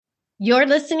You're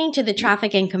listening to the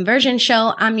Traffic and Conversion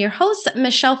Show. I'm your host,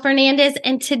 Michelle Fernandez,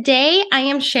 and today I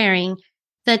am sharing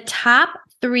the top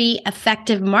 3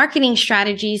 effective marketing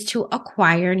strategies to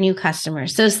acquire new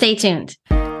customers. So stay tuned.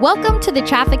 Welcome to the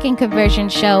Traffic and Conversion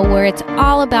Show, where it's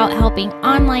all about helping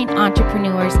online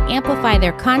entrepreneurs amplify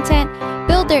their content,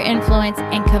 build their influence,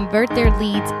 and convert their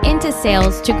leads into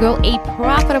sales to grow a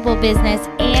profitable business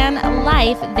and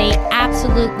life they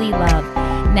absolutely love.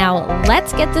 Now,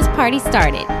 let's get this party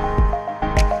started.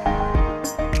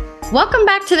 Welcome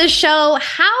back to the show.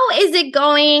 How is it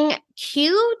going?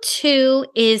 Q2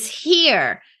 is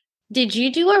here. Did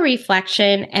you do a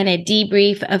reflection and a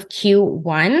debrief of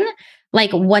Q1?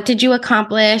 Like, what did you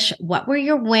accomplish? What were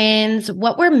your wins?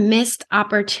 What were missed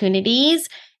opportunities?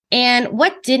 And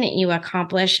what didn't you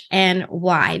accomplish and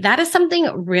why? That is something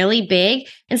really big.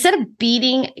 Instead of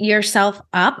beating yourself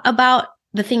up about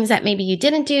the things that maybe you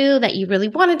didn't do, that you really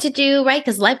wanted to do, right?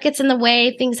 Because life gets in the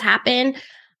way, things happen.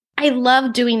 I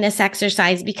love doing this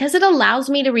exercise because it allows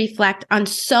me to reflect on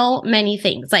so many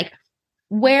things. Like,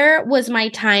 where was my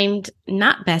time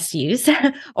not best used?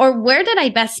 Or where did I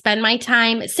best spend my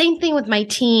time? Same thing with my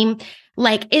team.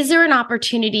 Like, is there an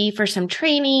opportunity for some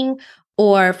training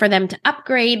or for them to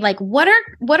upgrade? Like, what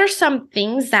are some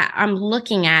things that I'm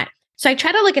looking at? So I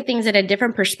try to look at things at a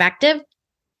different perspective,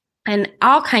 and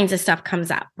all kinds of stuff comes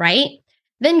up, right?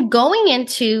 Then going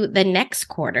into the next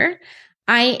quarter,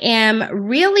 I am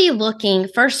really looking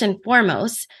first and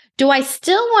foremost, do I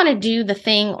still want to do the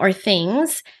thing or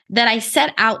things that I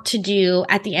set out to do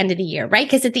at the end of the year, right?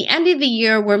 Because at the end of the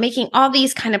year, we're making all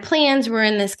these kind of plans. We're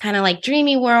in this kind of like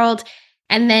dreamy world.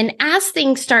 And then as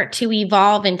things start to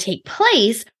evolve and take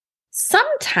place,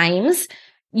 sometimes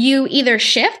you either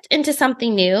shift into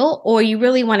something new or you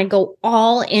really want to go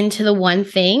all into the one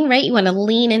thing, right? You want to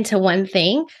lean into one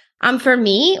thing. For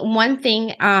me, one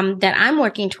thing that I'm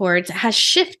working towards has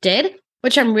shifted,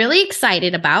 which I'm really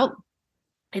excited about.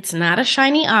 It's not a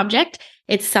shiny object.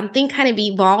 It's something kind of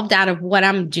evolved out of what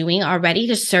I'm doing already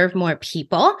to serve more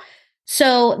people.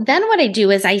 So then what I do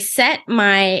is I set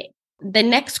the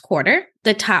next quarter,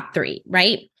 the top 3,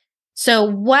 right? So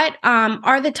what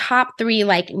are the top 3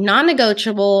 like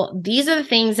non-negotiable? These are the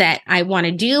things that I want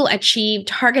to do, achieve,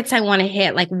 targets I want to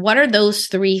hit. Like, what are those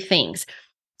 3 things?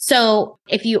 So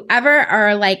if you ever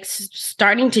are like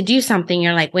starting to do something,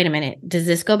 you're like, wait a minute, does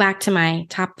this go back to my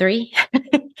top 3?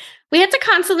 We have to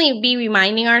constantly be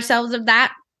reminding ourselves of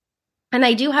that. And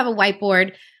I do have a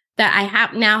whiteboard that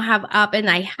I now have up, and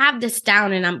I have this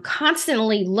down, and I'm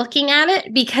constantly looking at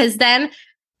it, because then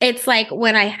it's like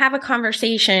when I have a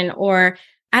conversation, or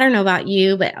I don't know about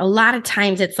you, but a lot of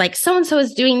times it's like so-and-so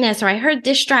is doing this, or I heard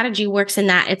this strategy works in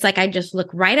that. It's like I just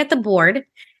look right at the board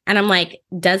and I'm like,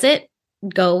 does it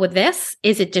go with this?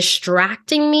 Is it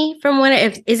distracting me from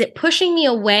is it pushing me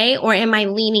away, or am I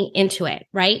leaning into it,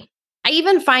 right? I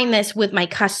even find this with my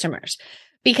customers,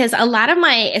 because a lot of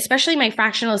especially my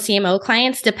fractional CMO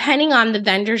clients, depending on the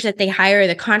vendors that they hire,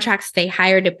 the contracts they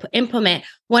hire to implement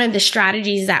one of the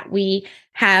strategies that we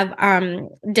have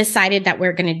decided that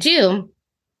we're going to do,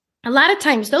 a lot of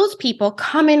times those people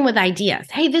come in with ideas.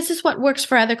 Hey, this is what works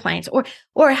for other clients,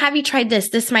 or have you tried this?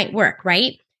 This might work,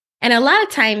 right? And a lot of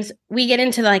times we get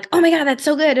into like, oh my God, that's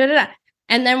so good. Da, da, da.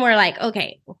 And then we're like,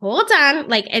 okay, hold on.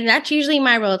 Like, and that's usually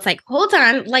my role. It's like, hold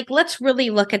on. Like, let's really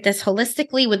look at this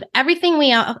holistically with everything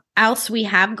else we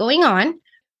have going on.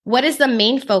 What is the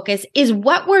main focus? Is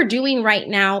what we're doing right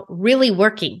now really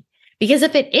working? Because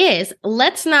if it is,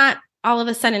 let's not all of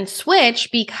a sudden switch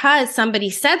because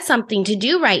somebody said something to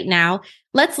do right now.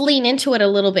 Let's lean into it a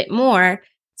little bit more,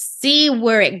 see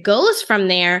where it goes from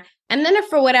there. And then if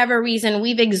for whatever reason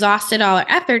we've exhausted all our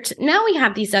efforts, now we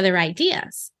have these other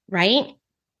ideas, right?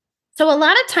 So a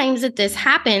lot of times that this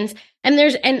happens,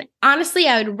 and honestly,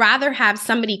 I would rather have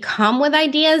somebody come with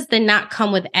ideas than not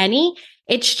come with any.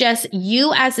 It's just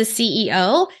you as a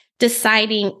CEO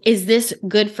deciding, is this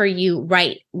good for you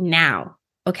right now?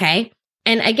 Okay.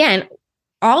 And again,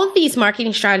 all of these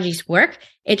marketing strategies work.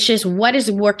 It's just what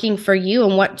is working for you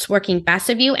and what's working best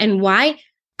of you, and why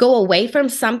go away from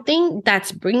something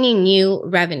that's bringing you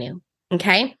revenue.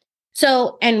 Okay.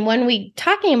 So, and when we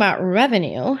talking about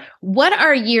revenue, what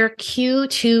are your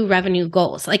Q2 revenue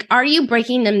goals? Like, are you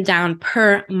breaking them down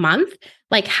per month?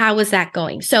 Like, how is that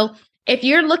going? So if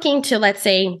you're looking to, let's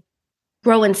say,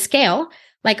 grow and scale,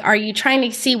 like, are you trying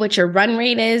to see what your run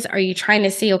rate is? Are you trying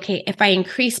to see, okay, if I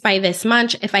increase by this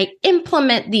much, if I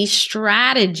implement these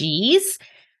strategies,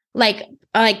 like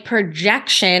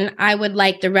projection, I would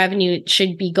like the revenue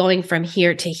should be going from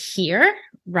here to here,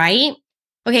 right?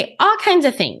 Okay, all kinds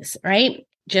of things, right?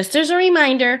 Just as a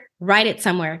reminder, write it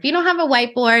somewhere. If you don't have a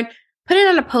whiteboard, put it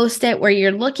on a Post-it where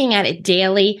you're looking at it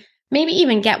daily. maybe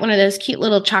even get one of those cute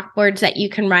little chalkboards that you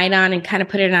can write on and kind of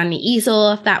put it on the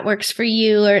easel if that works for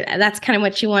you, or that's kind of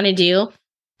what you want to do.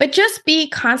 But just be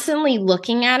constantly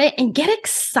looking at it and get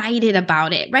excited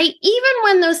about it, right? Even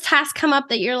when those tasks come up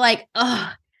that you're like,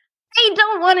 oh, I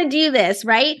don't want to do this,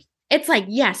 right? It's like,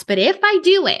 yes, but if I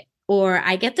do it, or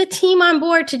I get the team on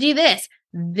board to do this,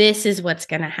 this is what's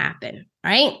going to happen,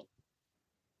 right?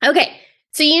 Okay,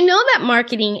 so you know that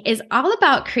marketing is all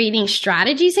about creating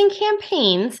strategies and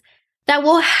campaigns that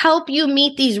will help you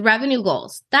meet these revenue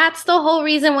goals. That's the whole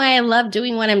reason why I love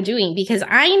doing what I'm doing, because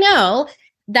I know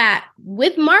that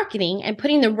with marketing and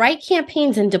putting the right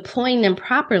campaigns and deploying them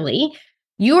properly,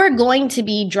 you're going to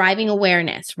be driving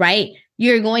awareness, right?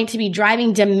 You're going to be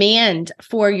driving demand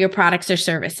for your products or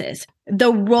services.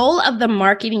 The role of the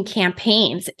marketing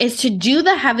campaigns is to do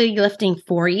the heavy lifting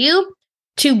for you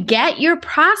to get your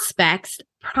prospects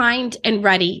primed and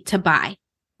ready to buy,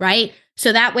 right?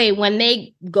 So that way, when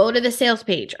they go to the sales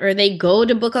page or they go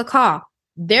to book a call,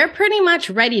 they're pretty much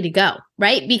ready to go,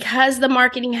 right? Because the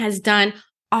marketing has done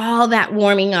all that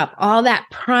warming up, all that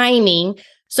priming.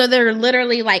 So they're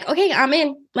literally like, okay, I'm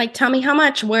in. Like, tell me how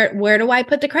much, where do I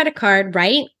put the credit card,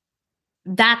 right?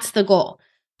 That's the goal.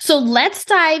 So let's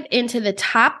dive into the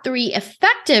top 3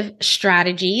 effective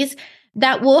strategies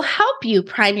that will help you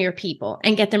prime your people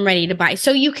and get them ready to buy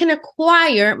so you can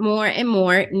acquire more and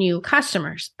more new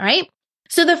customers, all right?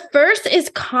 So the first is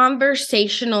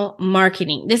conversational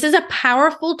marketing. This is a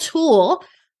powerful tool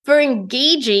for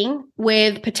engaging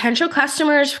with potential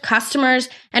customers,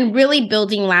 and really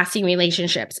building lasting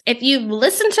relationships. If you've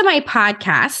listened to my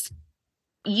podcast,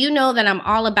 you know that I'm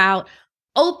all about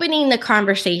opening the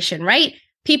conversation, right?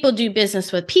 People do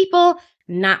business with people,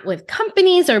 not with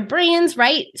companies or brands,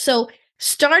 right? So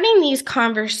starting these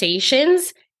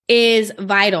conversations is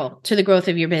vital to the growth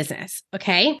of your business,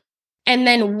 okay? And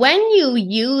then when you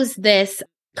use this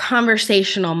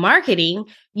conversational marketing,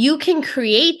 you can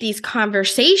create these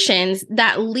conversations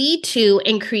that lead to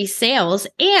increased sales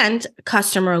and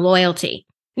customer loyalty.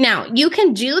 Now, you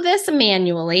can do this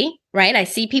manually, right? I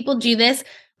see people do this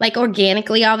like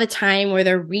organically all the time where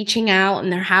they're reaching out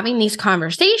and they're having these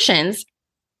conversations.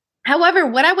 However,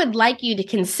 what I would like you to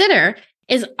consider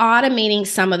is automating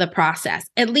some of the process,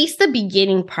 at least the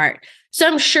beginning part. So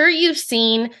I'm sure you've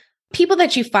seen people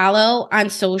that you follow on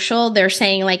social, they're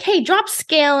saying like, hey, drop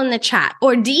scale in the chat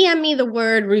or DM me the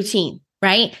word routine,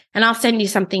 right? And I'll send you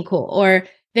something cool. Or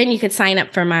then you could sign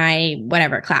up for my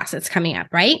whatever class that's coming up,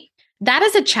 right? That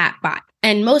is a chat bot.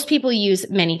 And most people use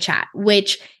ManyChat,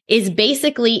 which is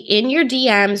basically in your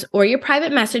DMs or your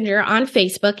private messenger on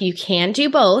Facebook. You can do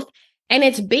both. And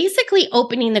it's basically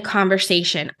opening the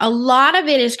conversation. A lot of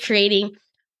it is creating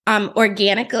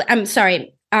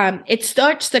it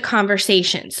starts the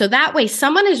conversation. So that way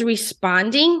someone is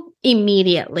responding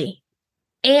immediately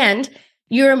and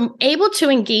you're able to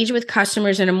engage with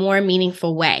customers in a more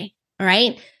meaningful way. All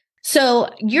right. So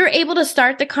you're able to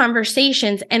start the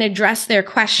conversations and address their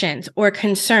questions or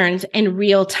concerns in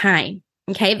real time.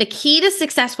 Okay. The key to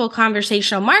successful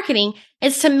conversational marketing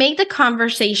is to make the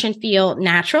conversation feel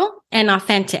natural and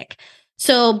authentic.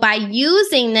 So by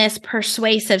using this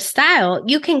persuasive style,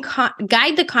 you can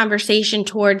guide the conversation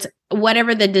towards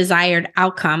whatever the desired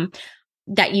outcome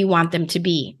that you want them to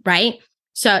be, right?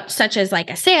 So such as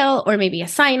like a sale or maybe a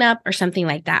sign up or something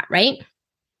like that, right?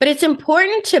 But it's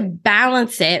important to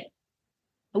balance it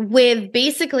with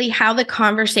basically how the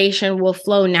conversation will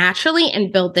flow naturally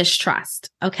and build this trust,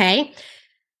 okay?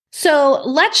 So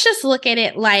let's just look at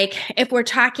it like if we're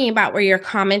talking about where you're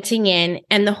commenting in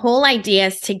and the whole idea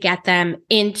is to get them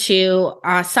into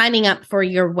signing up for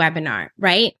your webinar,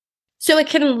 right? So it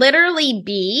can literally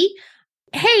be,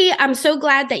 hey, I'm so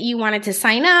glad that you wanted to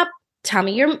sign up. Tell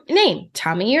me your name,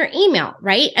 tell me your email,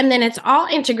 right? And then it's all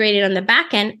integrated on the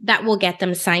back end that will get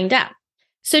them signed up.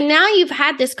 So now you've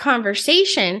had this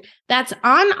conversation that's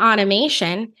on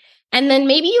automation. And then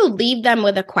maybe you leave them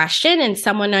with a question and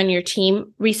someone on your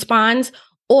team responds,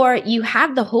 or you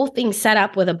have the whole thing set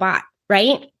up with a bot,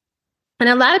 right? And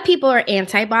a lot of people are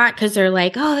anti-bot because they're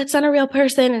like, oh, that's not a real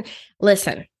person. And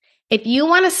listen, if you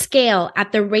want to scale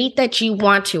at the rate that you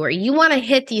want to, or you want to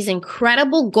hit these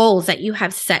incredible goals that you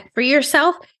have set for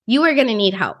yourself, you are going to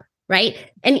need help, right?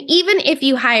 And even if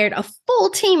you hired a full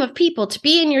team of people to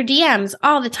be in your DMs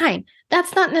all the time,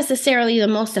 that's not necessarily the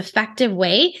most effective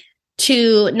way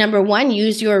to, number one,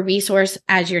 use your resource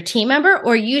as your team member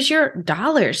or use your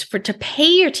dollars to pay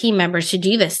your team members to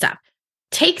do this stuff.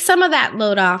 Take some of that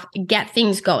load off, get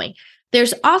things going.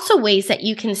 There's also ways that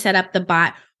you can set up the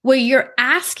bot where you're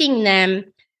asking them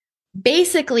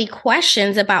basically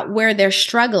questions about where they're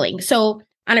struggling. So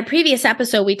on a previous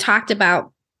episode, we talked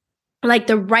about like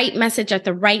the right message at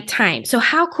the right time. So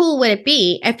how cool would it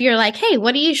be if you're like, hey,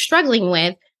 what are you struggling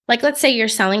with? Like, let's say you're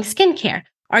selling skincare.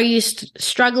 Are you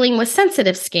struggling with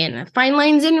sensitive skin, fine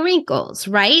lines and wrinkles,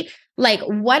 right? Like,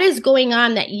 what is going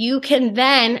on that you can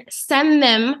then send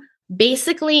them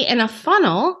basically in a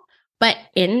funnel, but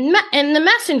in the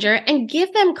messenger, and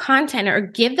give them content or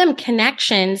give them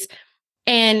connections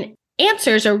and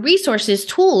answers or resources,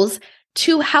 tools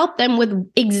to help them with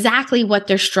exactly what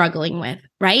they're struggling with,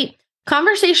 right?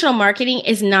 Conversational marketing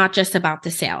is not just about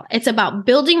the sale. It's about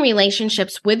building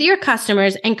relationships with your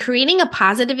customers and creating a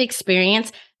positive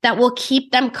experience that will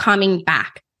keep them coming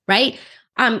back, right?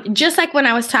 Just like when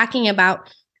I was talking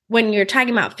about, when you're talking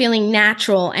about feeling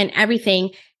natural and everything.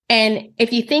 And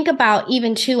if you think about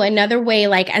even too, another way,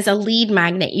 like as a lead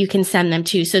magnet, you can send them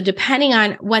to. So depending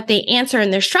on what they answer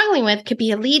and they're struggling with, could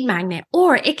be a lead magnet,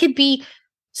 or it could be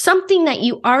something that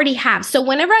you already have. So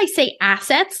whenever I say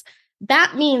assets,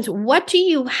 that means what do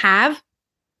you have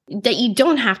that you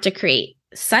don't have to create,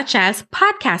 such as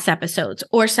podcast episodes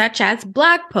or such as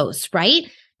blog posts, right?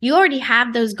 You already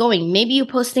have those going. Maybe you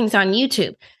post things on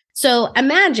YouTube. So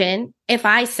imagine if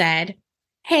I said,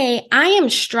 hey, I am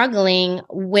struggling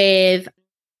with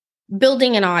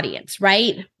building an audience,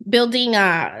 right? Building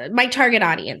my target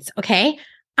audience, okay?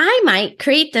 I might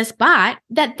create this bot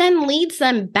that then leads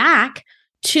them back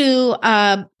to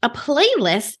a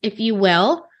playlist, if you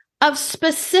will, of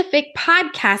specific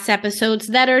podcast episodes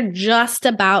that are just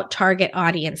about target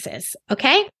audiences,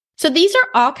 okay? So these are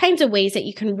all kinds of ways that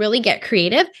you can really get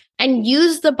creative and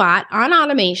use the bot on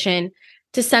automation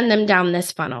to send them down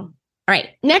this funnel. All right,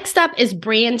 next up is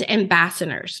brand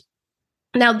ambassadors.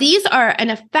 Now, these are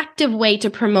an effective way to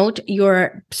promote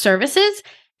your services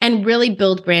and really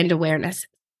build brand awareness.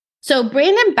 So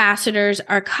brand ambassadors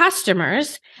are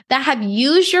customers that have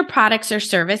used your products or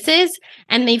services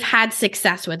and they've had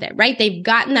success with it, right? They've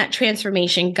gotten that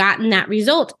transformation, gotten that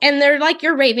result, and they're like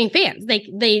your raving fans.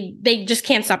 They just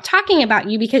can't stop talking about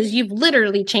you because you've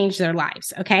literally changed their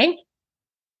lives, okay?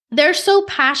 They're so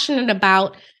passionate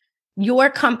about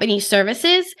your company's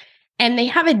services and they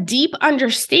have a deep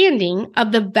understanding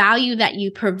of the value that you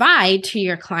provide to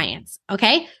your clients,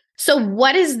 okay? So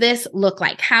what does this look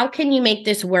like? How can you make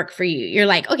this work for you? You're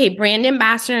like, okay, brand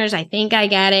ambassadors, I think I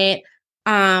get it.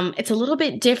 It's a little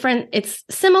bit different. It's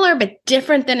similar, but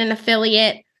different than an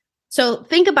affiliate. So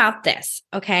think about this,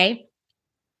 okay?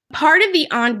 Part of the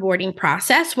onboarding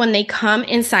process when they come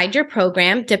inside your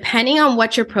program, depending on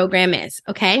what your program is,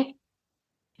 okay?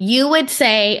 You would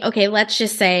say, okay, let's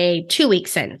just say 2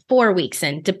 weeks in, 4 weeks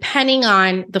in, depending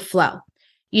on the flow.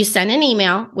 You send an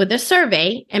email with a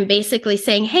survey and basically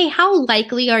saying, hey, how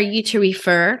likely are you to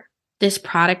refer this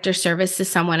product or service to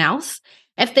someone else?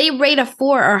 If they rate a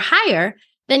 4 or higher,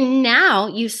 then now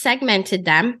you've segmented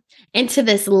them into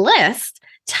this list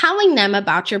telling them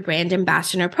about your brand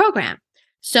ambassador program.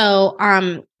 So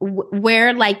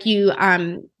where like you,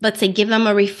 let's say, give them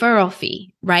a referral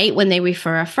fee, right? When they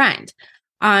refer a friend.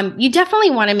 You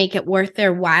definitely want to make it worth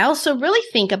their while. So really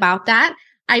think about that.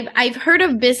 I've heard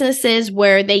of businesses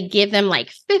where they give them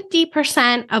like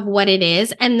 50% of what it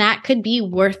is, and that could be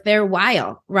worth their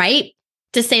while, right?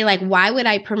 To say like, why would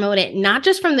I promote it? Not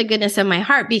just from the goodness of my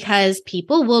heart, because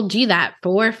people will do that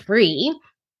for free.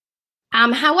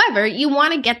 However, you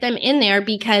want to get them in there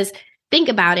because think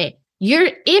about it.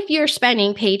 If you're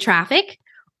spending paid traffic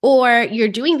or you're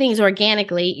doing things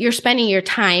organically, you're spending your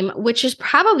time, which is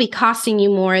probably costing you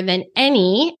more than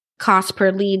any cost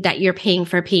per lead that you're paying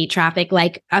for paid traffic,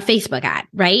 like a Facebook ad,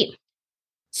 right?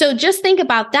 So just think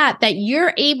about that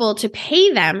you're able to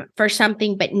pay them for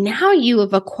something, but now you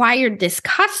have acquired this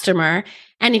customer.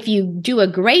 And if you do a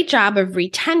great job of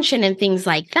retention and things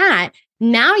like that,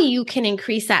 now you can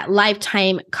increase that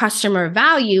lifetime customer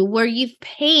value where you've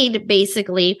paid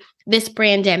basically this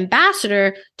brand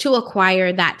ambassador to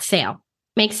acquire that sale.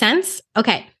 Make sense?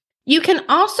 Okay. You can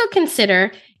also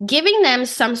consider giving them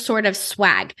some sort of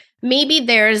swag. Maybe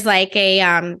there's like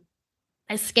a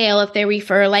scale if they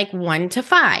refer like 1 to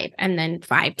 5 and then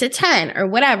 5 to 10 or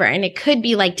whatever. And it could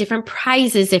be like different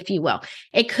prizes, if you will.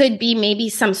 It could be maybe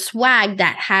some swag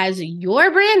that has your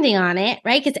branding on it,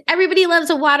 right? Because everybody loves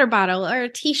a water bottle or a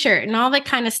t-shirt and all that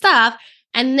kind of stuff.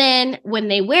 And then when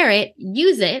they wear it,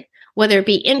 use it, whether it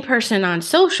be in person on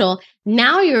social,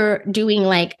 now you're doing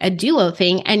like a duo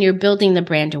thing and you're building the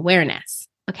brand awareness,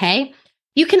 okay?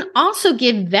 You can also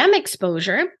give them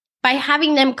exposure by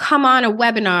having them come on a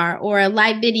webinar or a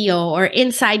live video or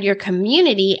inside your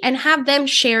community and have them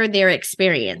share their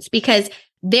experience because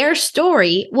their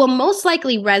story will most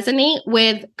likely resonate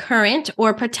with current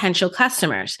or potential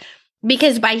customers.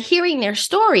 Because by hearing their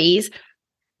stories,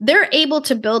 they're able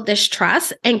to build this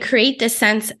trust and create this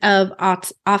sense of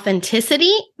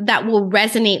authenticity that will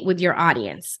resonate with your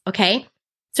audience. Okay.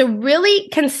 So really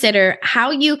consider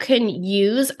how you can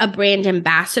use a brand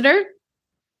ambassador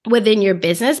within your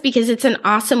business, because it's an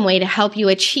awesome way to help you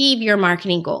achieve your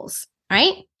marketing goals,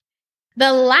 right?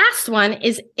 The last one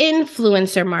is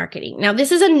influencer marketing. Now,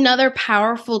 this is another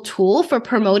powerful tool for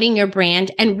promoting your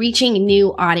brand and reaching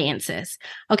new audiences.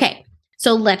 Okay,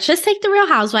 so let's just take the Real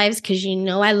Housewives, because you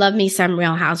know I love me some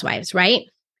Real Housewives, right?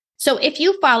 So if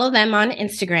you follow them on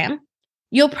Instagram,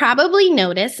 you'll probably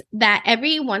notice that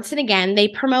every once and again, they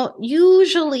promote,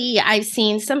 usually I've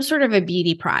seen some sort of a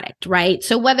beauty product, right?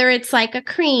 So whether it's like a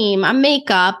cream, a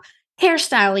makeup,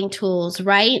 hairstyling tools,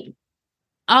 right?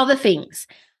 All the things.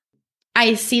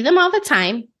 I see them all the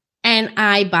time and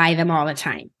I buy them all the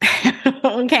time.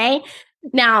 Okay.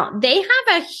 Now they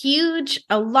have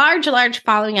a large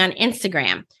following on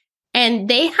Instagram, and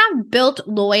they have built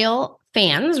loyal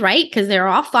fans, right? Because they're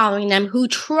all following them, who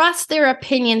trust their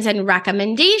opinions and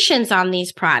recommendations on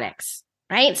these products,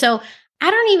 right? So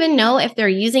I don't even know if they're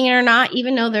using it or not,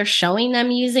 even though they're showing them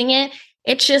using it.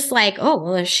 It's just like, oh,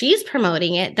 well, if she's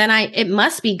promoting it, then it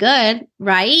must be good,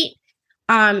 right?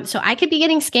 So I could be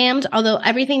getting scammed, although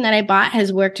everything that I bought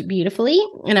has worked beautifully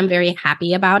and I'm very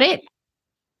happy about it.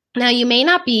 Now, you may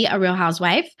not be a Real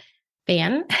Housewife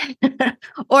fan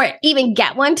or even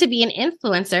get one to be an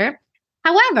influencer.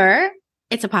 However,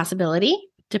 it's a possibility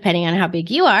depending on how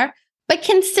big you are, but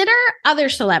consider other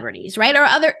celebrities, right? Or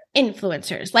other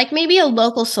influencers, like maybe a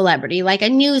local celebrity, like a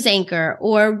news anchor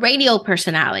or radio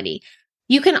personality.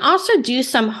 You can also do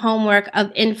some homework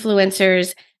of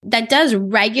influencers that does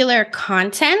regular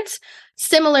content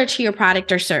similar to your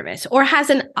product or service, or has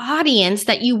an audience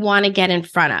that you want to get in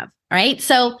front of, right?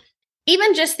 So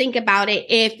even just think about it.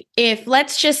 If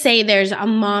let's just say there's a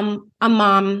mom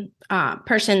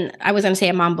person, I was going to say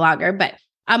a mom blogger, but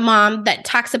a mom that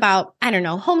talks about, I don't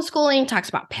know, homeschooling, talks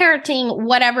about parenting,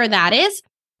 whatever that is,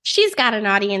 she's got an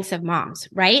audience of moms,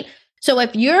 right? So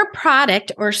if your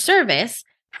product or service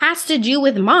has to do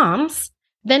with moms,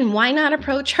 then why not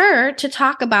approach her to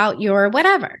talk about your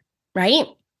whatever, right?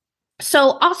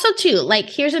 So also too, like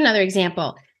here's another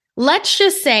example. Let's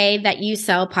just say that you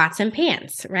sell pots and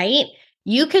pans, right?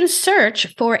 You can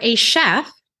search for a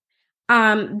chef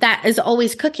that is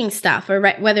always cooking stuff, or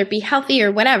whether it be healthy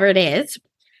or whatever it is.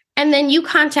 And then you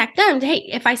contact them. Hey,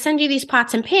 if I send you these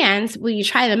pots and pans, will you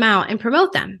try them out and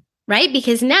promote them, right?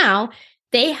 Because now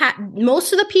they have,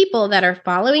 most of the people that are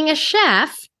following a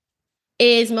chef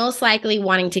is most likely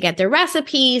wanting to get their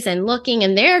recipes and looking,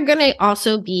 and they're going to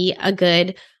also be a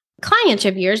good client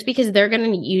of yours because they're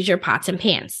going to use your pots and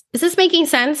pans. Is this making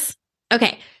sense?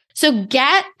 Okay. So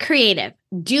get creative,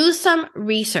 do some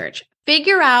research,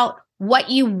 figure out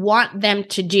what you want them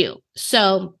to do.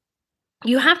 So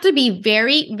you have to be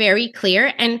very, very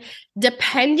clear, and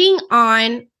depending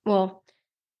on, well,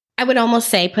 I would almost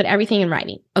say put everything in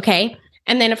writing. Okay.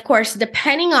 And then, of course,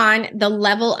 depending on the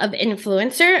level of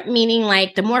influencer, meaning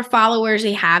like the more followers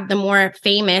they have, the more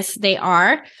famous they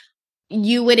are,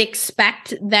 you would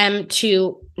expect them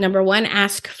to, number one,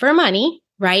 ask for money,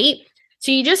 right?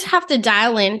 So you just have to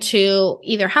dial into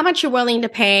either how much you're willing to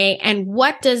pay and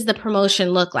what does the promotion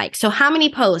look like. So how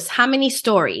many posts, how many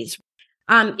stories?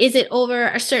 Is it over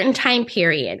a certain time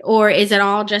period, or is it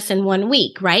all just in 1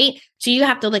 week, right? So you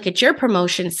have to look at your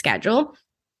promotion schedule.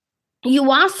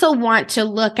 You also want to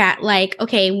look at like,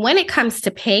 okay, when it comes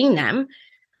to paying them,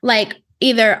 like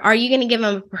either are you going to give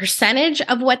them a percentage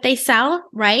of what they sell,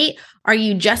 right? Are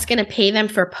you just going to pay them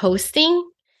for posting?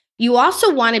 You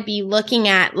also want to be looking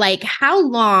at like, how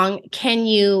long can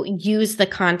you use the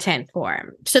content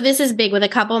for? So this is big with a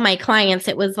couple of my clients.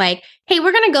 It was like, hey,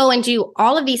 we're going to go and do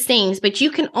all of these things, but you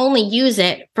can only use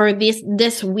it for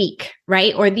this week,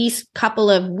 right? Or these couple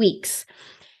of weeks.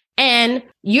 And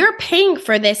you're paying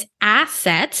for this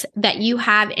asset that you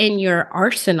have in your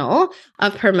arsenal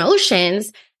of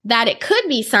promotions, that it could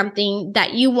be something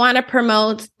that you want to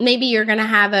promote. Maybe you're going to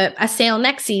have a sale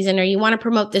next season, or you want to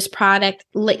promote this product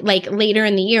like later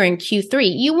in the year in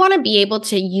Q3. You want to be able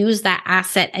to use that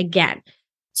asset again.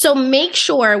 So make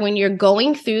sure when you're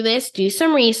going through this, do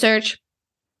some research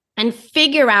and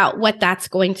figure out what that's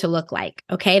going to look like.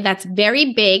 Okay, that's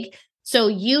very big. So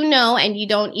you know, and you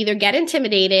don't either get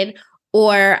intimidated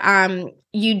or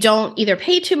you don't either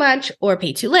pay too much or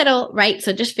pay too little, right?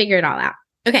 So just figure it all out.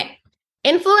 Okay.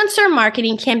 Influencer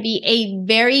marketing can be a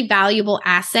very valuable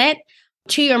asset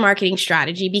to your marketing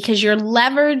strategy because you're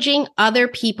leveraging other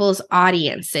people's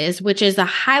audiences, which is a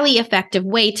highly effective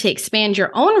way to expand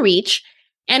your own reach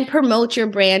and promote your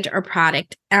brand or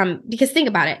product. Because think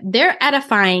about it, they're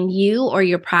edifying you or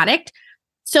your product.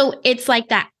 So it's like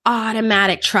that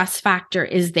automatic trust factor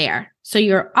is there. So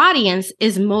your audience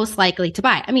is most likely to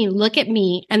buy. I mean, look at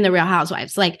me and the Real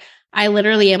Housewives. Like, I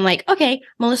literally am like, okay,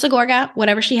 Melissa Gorga,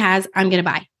 whatever she has, I'm going to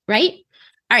buy, right?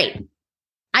 All right.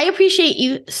 I appreciate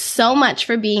you so much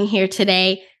for being here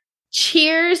today.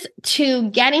 Cheers to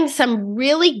getting some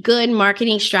really good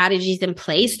marketing strategies in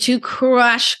place to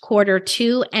crush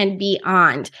Q2 and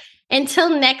beyond.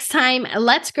 Until next time,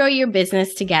 let's grow your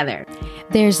business together.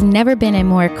 There's never been a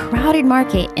more crowded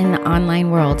market in the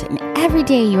online world, and every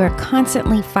day you are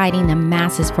constantly fighting the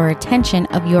masses for attention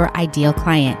of your ideal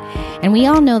client. And we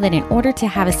all know that in order to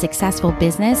have a successful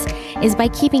business is by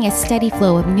keeping a steady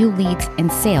flow of new leads and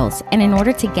sales. And in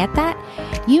order to get that,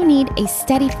 you need a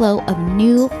steady flow of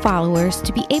new followers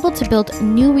to be able to build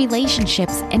new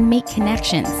relationships and make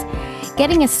connections.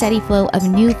 Getting a steady flow of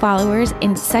new followers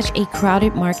in such a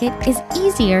crowded market is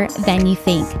easier than you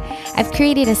think. I've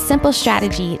created a simple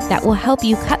strategy that will help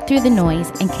you cut through the noise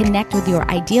and connect with your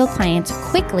ideal clients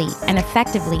quickly and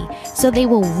effectively so they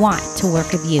will want to work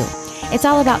with you. It's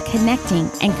all about connecting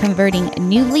and converting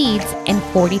new leads in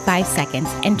 45 seconds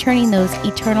and turning those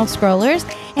eternal scrollers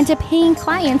into paying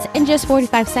clients in just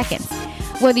 45 seconds.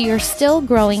 Whether you're still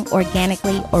growing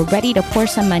organically or ready to pour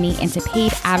some money into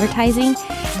paid advertising,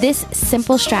 this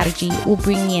simple strategy will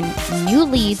bring in new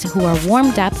leads who are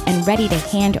warmed up and ready to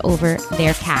hand over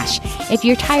their cash. If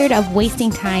you're tired of wasting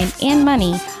time and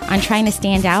money on trying to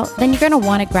stand out, then you're going to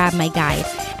want to grab my guide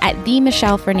at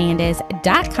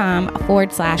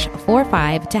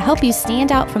themichellefernandez.com/45 to help you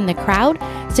stand out from the crowd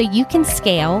so you can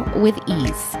scale with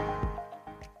ease.